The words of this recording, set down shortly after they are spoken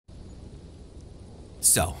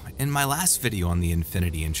So, in my last video on the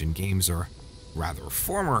Infinity Engine games, or rather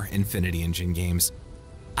former Infinity Engine games,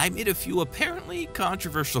 I made a few apparently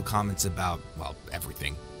controversial comments about, well,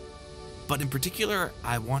 everything. But in particular,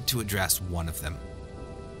 I want to address one of them.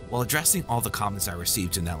 While addressing all the comments I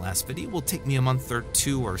received in that last video will take me a month or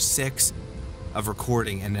 2 or 6 of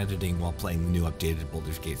recording and editing while playing the new updated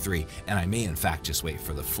Baldur's Gate 3, and I may in fact just wait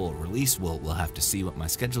for the full release. We'll have to see what my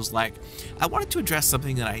schedule's like. I wanted to address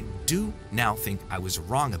something that I do now think I was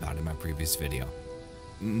wrong about in my previous video.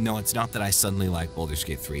 No, it's not that I suddenly like Baldur's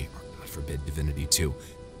Gate 3, or God forbid Divinity 2,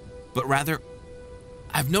 but rather,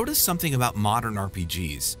 I've noticed something about modern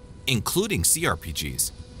RPGs, including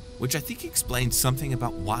CRPGs, which I think explains something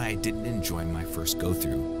about why I didn't enjoy my first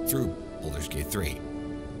go-through Baldur's Gate 3.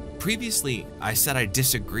 Previously, I said I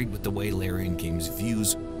disagreed with the way Larian Games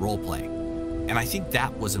views roleplay, and I think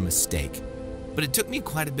that was a mistake. But it took me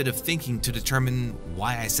quite a bit of thinking to determine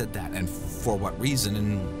why I said that and for what reason,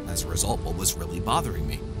 and as a result, what was really bothering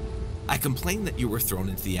me. I complained that you were thrown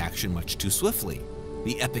into the action much too swiftly.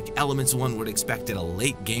 The epic elements one would expect in a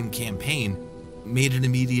late-game campaign made an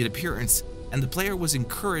immediate appearance, and the player was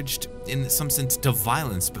encouraged, in some sense, to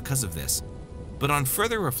violence because of this. But on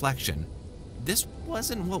further reflection, this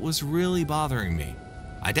wasn't what was really bothering me.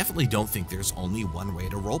 I definitely don't think there's only one way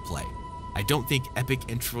to roleplay. I don't think epic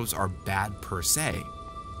intros are bad per se.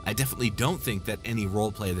 I definitely don't think that any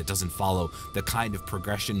roleplay that doesn't follow the kind of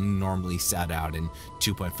progression normally set out in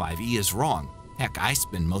 2.5e is wrong. Heck, I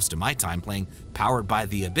spend most of my time playing Powered by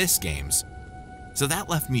the Abyss games. So that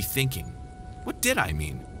left me thinking, what did I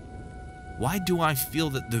mean? Why do I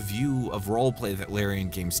feel that the view of roleplay that Larian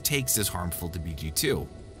Games takes is harmful to BG2?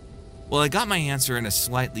 Well, I got my answer in a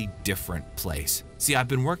slightly different place. See, I've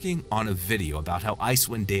been working on a video about how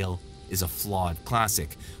Icewind Dale is a flawed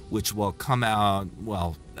classic, which will come out,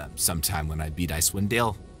 well, sometime when I beat Icewind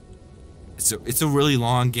Dale. It's a really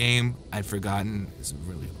long game. I'd forgotten. It's a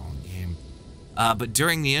really long game. But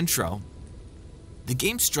during the intro, the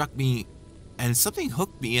game struck me, and something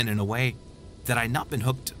hooked me in a way that I'd not been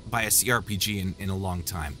hooked by a CRPG in a long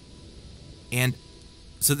time. And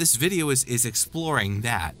so this video is exploring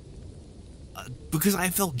that. Because I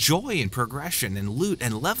felt joy in progression and loot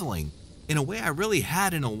and leveling in a way I really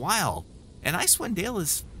had in a while. And Icewind Dale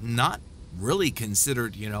is not really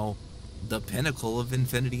considered, you know, the pinnacle of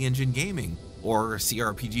Infinity Engine gaming or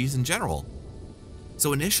CRPGs in general.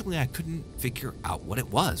 So initially I couldn't figure out what it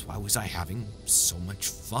was. Why was I having so much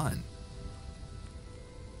fun?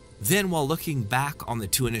 Then while looking back on the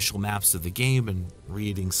 2 initial maps of the game and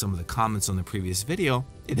reading some of the comments on the previous video,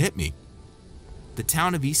 it hit me. The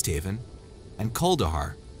town of East Haven and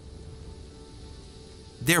Kuldahar,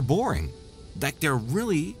 they're boring. Like, they're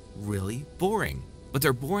really, really boring. But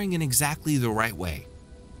they're boring in exactly the right way.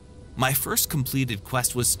 My first completed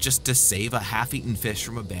quest was just to save a half-eaten fish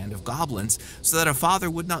from a band of goblins so that a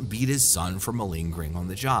father would not beat his son for malingering on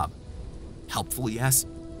the job. Helpful, yes.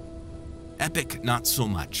 Epic, not so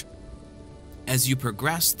much. As you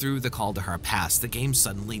progress through the Kuldahar Pass, the game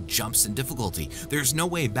suddenly jumps in difficulty. There's no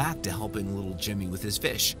way back to helping little Jimmy with his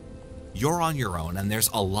fish. You're on your own, and there's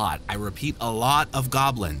a lot, I repeat, a lot of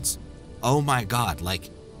goblins. Oh my god, like,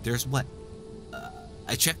 there's what?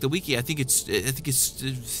 I checked the wiki, I think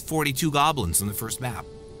it's 42 goblins on the first map.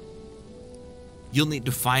 You'll need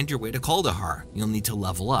to find your way to Kuldahar. You'll need to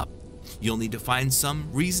level up. You'll need to find some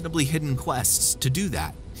reasonably hidden quests to do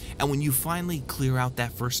that. And when you finally clear out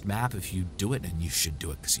that first map, if you do it, and you should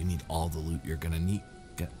do it because you need all the loot you're gonna need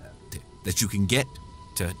that you can get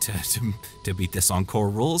to beat this Encore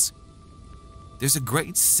rules, there's a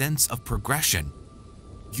great sense of progression.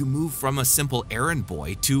 You move from a simple errand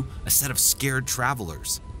boy to a set of scared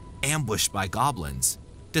travelers, ambushed by goblins,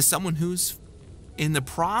 to someone who's in the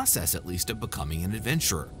process, at least, of becoming an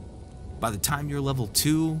adventurer. By the time you're level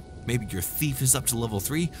 2, maybe your thief is up to level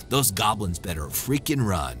 3, those goblins better freaking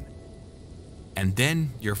run. And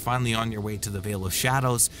then you're finally on your way to the Vale of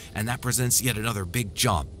Shadows, and that presents yet another big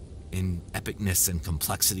jump in epicness and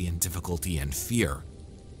complexity and difficulty and fear.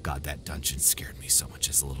 God, that dungeon scared me so much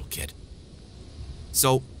as a little kid.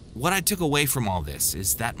 So, what I took away from all this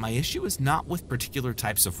is that my issue is not with particular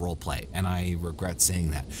types of roleplay, and I regret saying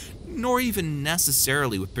that, nor even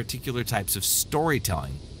necessarily with particular types of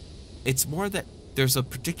storytelling. It's more that there's a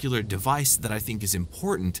particular device that I think is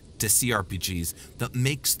important to CRPGs that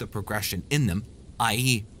makes the progression in them,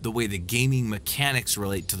 i.e. the way the gaming mechanics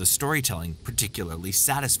relate to the storytelling, particularly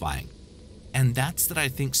satisfying. And that's that I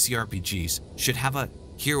think CRPGs should have a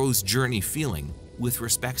hero's journey feeling with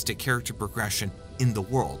respects to character progression in the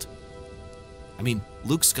world. I mean,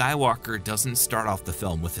 Luke Skywalker doesn't start off the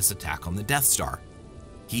film with his attack on the Death Star.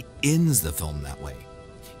 He ends the film that way.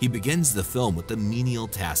 He begins the film with the menial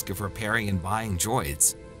task of repairing and buying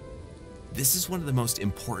droids. This is one of the most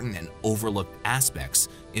important and overlooked aspects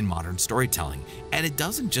in modern storytelling, and it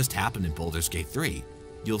doesn't just happen in Baldur's Gate 3.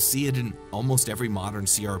 You'll see it in almost every modern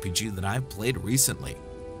CRPG that I've played recently.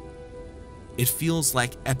 It feels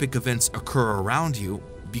like epic events occur around you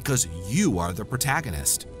because you are the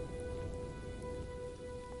protagonist.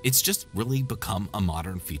 It's just really become a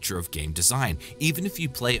modern feature of game design. Even if you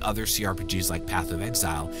play other CRPGs like Path of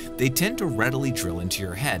Exile, they tend to readily drill into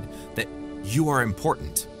your head that you are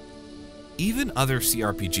important. Even other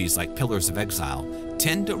CRPGs like Pillars of Exile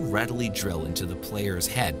tend to readily drill into the player's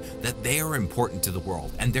head that they are important to the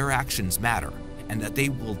world and their actions matter, and that they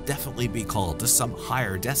will definitely be called to some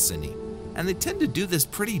higher destiny. And they tend to do this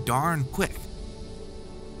pretty darn quick.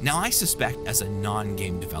 Now, I suspect as a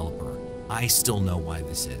non-game developer, I still know why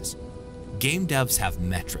this is. Game devs have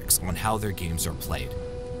metrics on how their games are played.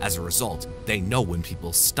 As a result, they know when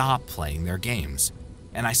people stop playing their games.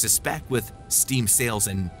 And I suspect with Steam sales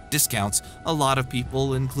and discounts, a lot of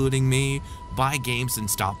people, including me, buy games and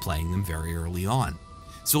stop playing them very early on.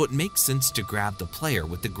 So it makes sense to grab the player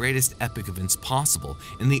with the greatest epic events possible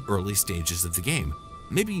in the early stages of the game.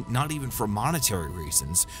 Maybe not even for monetary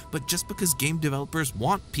reasons, but just because game developers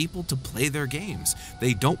want people to play their games.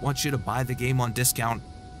 They don't want you to buy the game on discount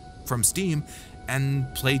from Steam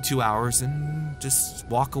and play 2 hours and just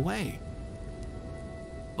walk away.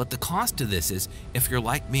 But the cost to this is, if you're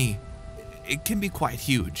like me, it can be quite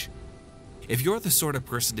huge. If you're the sort of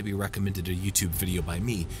person to be recommended a YouTube video by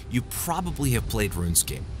me, you probably have played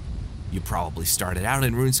RuneScape. You probably started out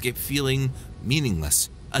in RuneScape feeling meaningless,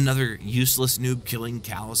 another useless noob killing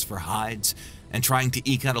cows for hides and trying to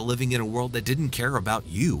eke out a living in a world that didn't care about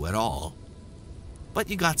you at all. But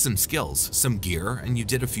you got some skills, some gear, and you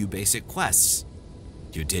did a few basic quests.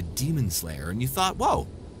 You did Demon Slayer and you thought, whoa,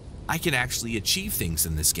 I can actually achieve things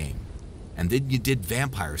in this game. And then you did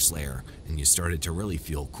Vampire Slayer and you started to really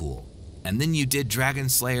feel cool. And then you did Dragon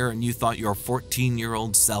Slayer and you thought your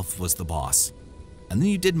 14-year-old self was the boss. And then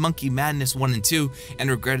you did Monkey Madness 1 and 2 and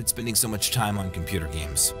regretted spending so much time on computer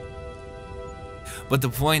games. But the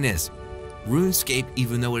point is, RuneScape,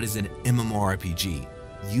 even though it is an MMORPG,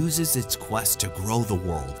 uses its quest to grow the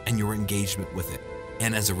world and your engagement with it,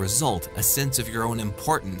 and as a result, a sense of your own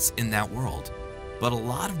importance in that world. But a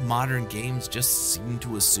lot of modern games just seem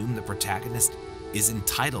to assume the protagonist is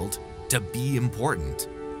entitled to be important.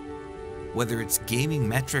 Whether it's gaming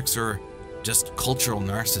metrics or just cultural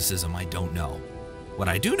narcissism, I don't know. What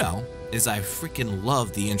I do know is I freaking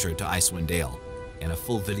love the intro to Icewind Dale, and a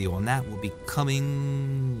full video on that will be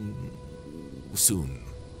coming soon.